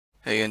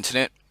Hey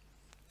Internet,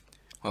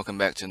 welcome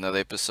back to another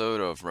episode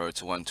of Road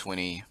to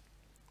 120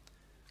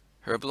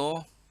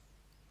 Herblore.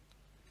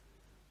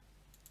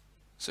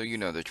 So you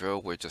know the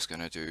drill, we're just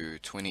gonna do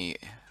 20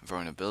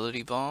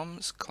 vulnerability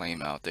bombs,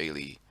 claim our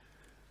daily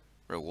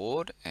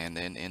reward, and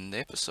then end the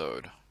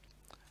episode.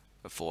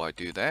 Before I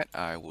do that,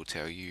 I will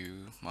tell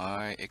you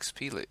my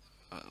XP lit.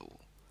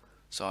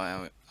 So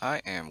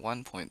I am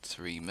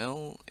 1.3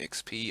 mil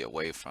XP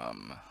away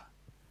from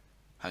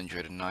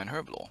 109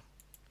 Herblore.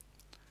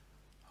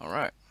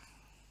 Alright.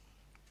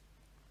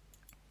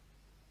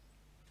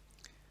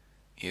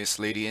 Yes,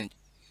 ladies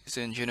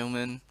and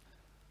gentlemen,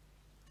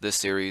 this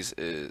series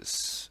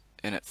is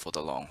in it for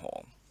the long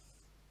haul.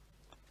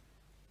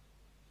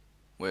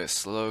 We're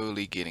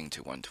slowly getting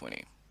to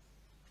 120.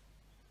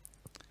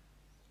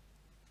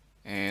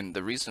 And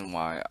the reason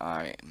why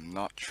I'm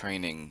not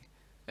training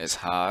as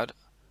hard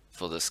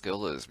for the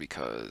skill is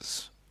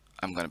because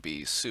I'm going to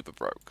be super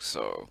broke.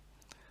 So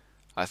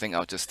I think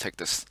I'll just take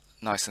this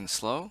nice and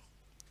slow.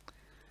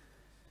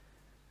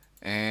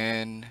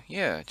 And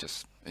yeah,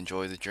 just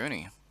enjoy the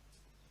journey.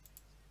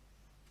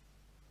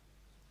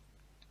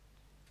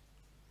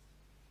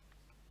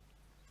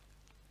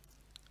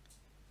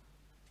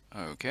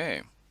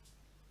 Okay.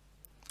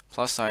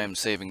 Plus I am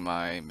saving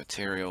my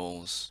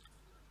materials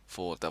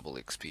for double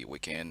XP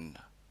weekend.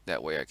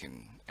 That way I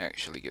can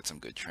actually get some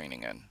good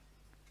training in.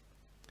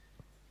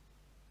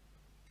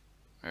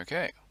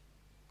 Okay.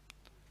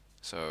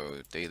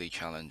 So daily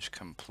challenge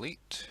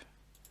complete.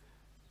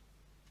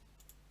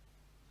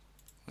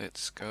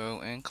 Let's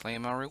go and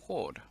claim our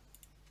reward.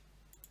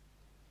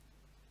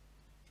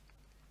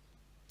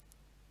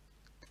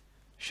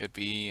 Should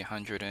be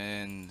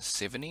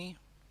 170.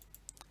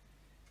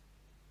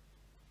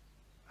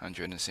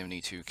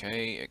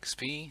 172k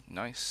XP.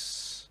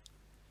 Nice.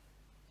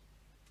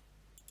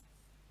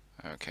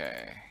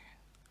 Okay.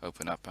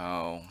 Open up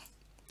our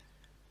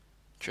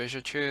treasure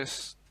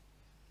chest.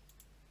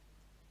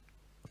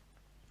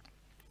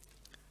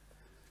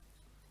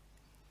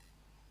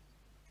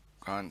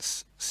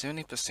 Grants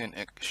 70%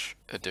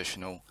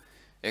 additional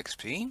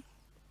XP.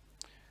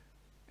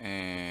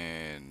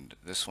 And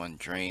this one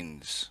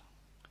drains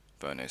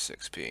bonus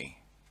XP.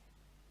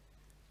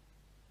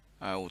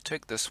 I will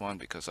take this one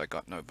because I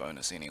got no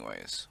bonus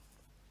anyways.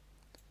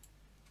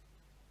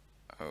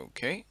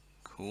 Okay,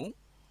 cool.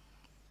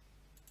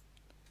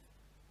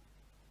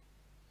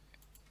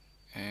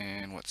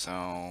 And what's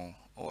our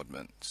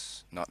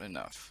ordnance? Not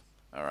enough.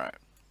 Alright.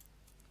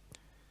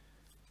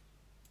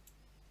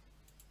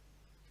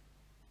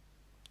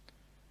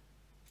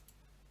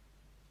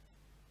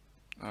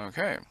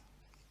 Okay.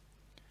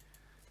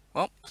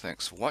 Well,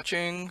 thanks for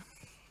watching.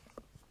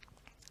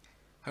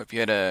 Hope you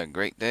had a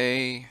great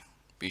day.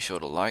 Be sure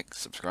to like,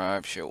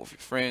 subscribe, share with your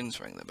friends,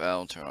 ring the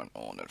bell, turn on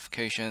all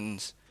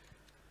notifications.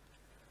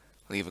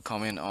 Leave a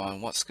comment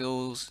on what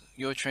skills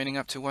you're training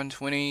up to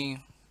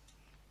 120.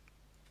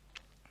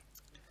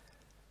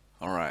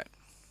 Alright.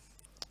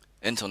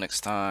 Until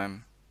next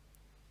time,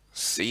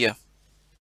 see ya.